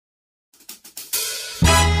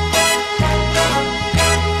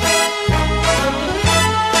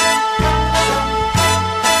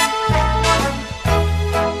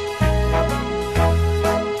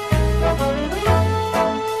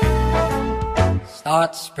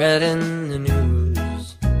Start spreading the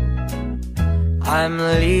news. I'm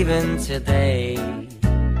leaving today.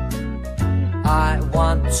 I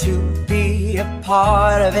want to be a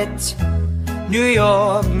part of it. New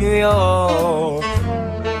York, New York.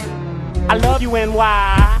 I love you,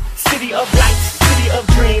 NY. City of lights, city of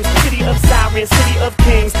dreams, city of sirens, city of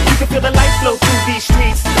kings. You can feel the light flow through these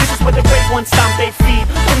streets. This is where the great ones stomp their feet.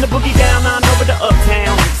 From the boogie down on over to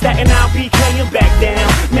uptown, Staten Island, BK and back down.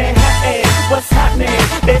 Manhattan, what's happening?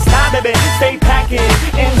 Let's stop, baby, stay packing.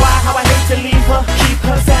 NY, how I hate to leave her. Keep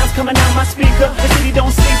her sounds coming out my speaker. The city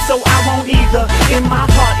don't sleep, so I won't either. In my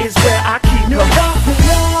heart is where I keep her.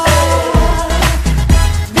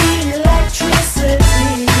 The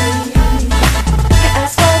electricity.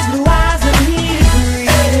 As those blue eyes of me agree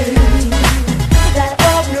that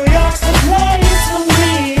old New York's the place for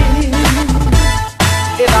me.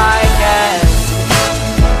 If I can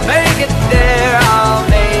make it there, I'll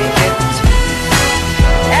make it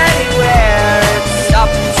anywhere. It's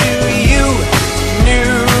up to you,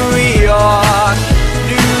 New York,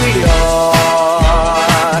 New York.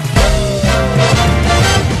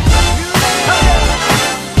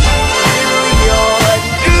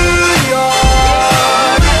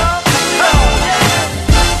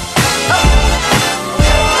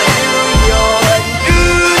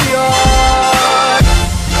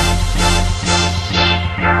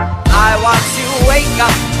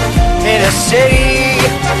 In a city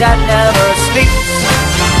that never sleeps,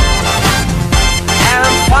 and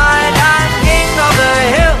find I'm king of the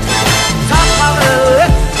hill, top of the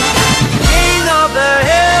list, king of the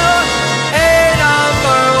hill, a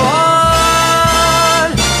number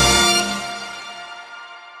one.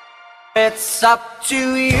 It's up to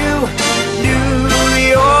you.